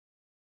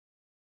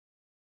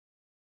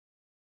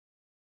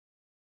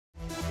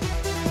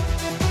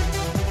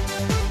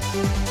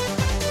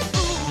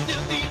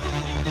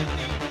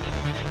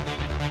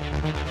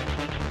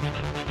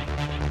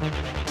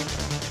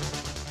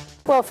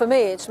Well, for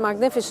me it's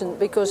magnificent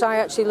because I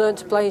actually learned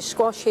to play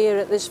squash here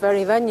at this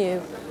very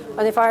venue,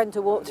 and if I hadn't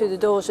to walk through the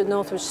doors at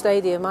Northwood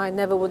Stadium I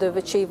never would have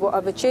achieved what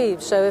I've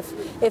achieved. So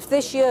if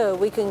this year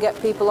we can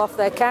get people off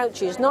their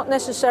couches, not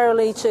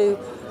necessarily to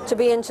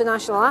be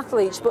international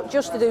athletes, but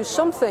just to do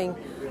something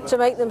to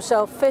make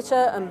themselves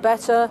fitter and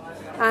better,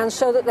 and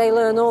so that they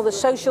learn all the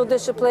social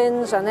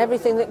disciplines and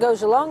everything that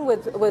goes along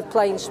with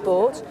playing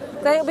sport,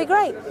 then it'll be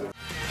great.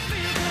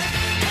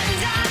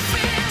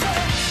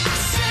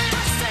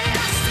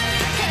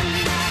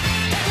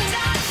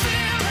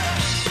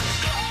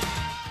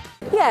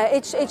 Yeah,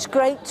 it's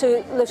great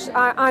to listen.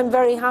 I'm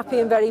very happy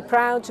and very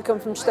proud to come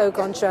from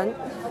Stoke-on-Trent,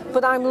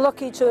 but I'm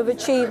lucky to have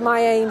achieved my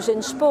aims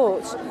in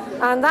sport,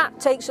 and that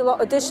takes a lot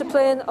of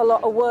discipline, a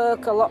lot of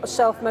work, a lot of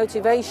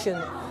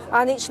self-motivation,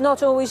 and it's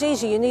not always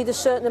easy. You need a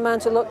certain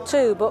amount of luck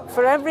too, but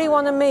for every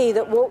one of me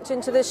that walked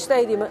into this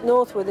stadium at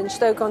Northwood in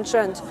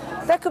Stoke-on-Trent,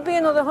 there could be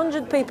another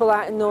 100 people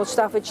out in North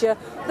Staffordshire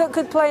that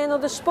could play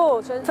another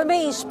sport. And for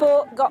me,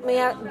 sport got me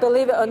out,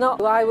 believe it or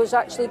not. I was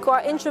actually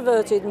quite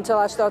introverted until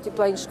I started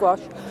playing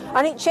squash,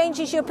 and it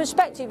changes your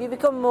perspective. You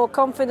become more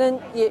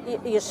confident,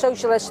 your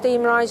social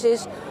esteem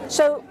rises.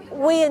 So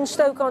we in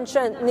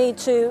Stoke-on-Trent need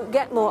to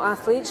get more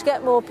athletes,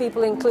 get more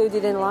people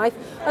included in life,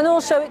 and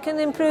also it can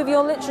improve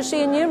your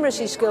literacy and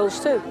numeracy skills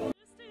too.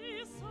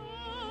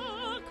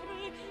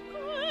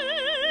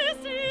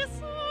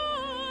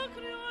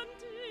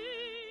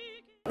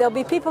 There'll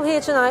be people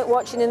here tonight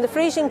watching in the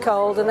freezing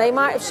cold, and they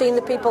might have seen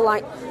the people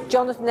like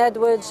Jonathan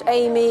Edwards,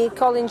 Amy,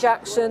 Colin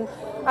Jackson,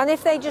 and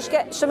if they just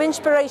get some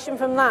inspiration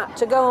from that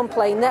to go and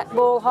play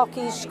netball,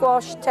 hockey,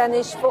 squash,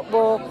 tennis,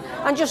 football,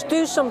 and just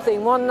do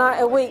something one night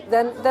a week,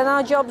 then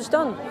our job's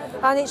done.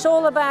 And it's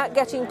all about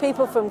getting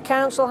people from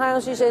council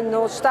houses in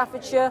North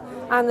Staffordshire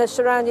and the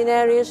surrounding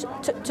areas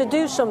to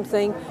do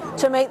something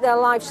to make their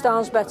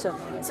lifestyles better.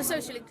 So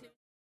social inclusion.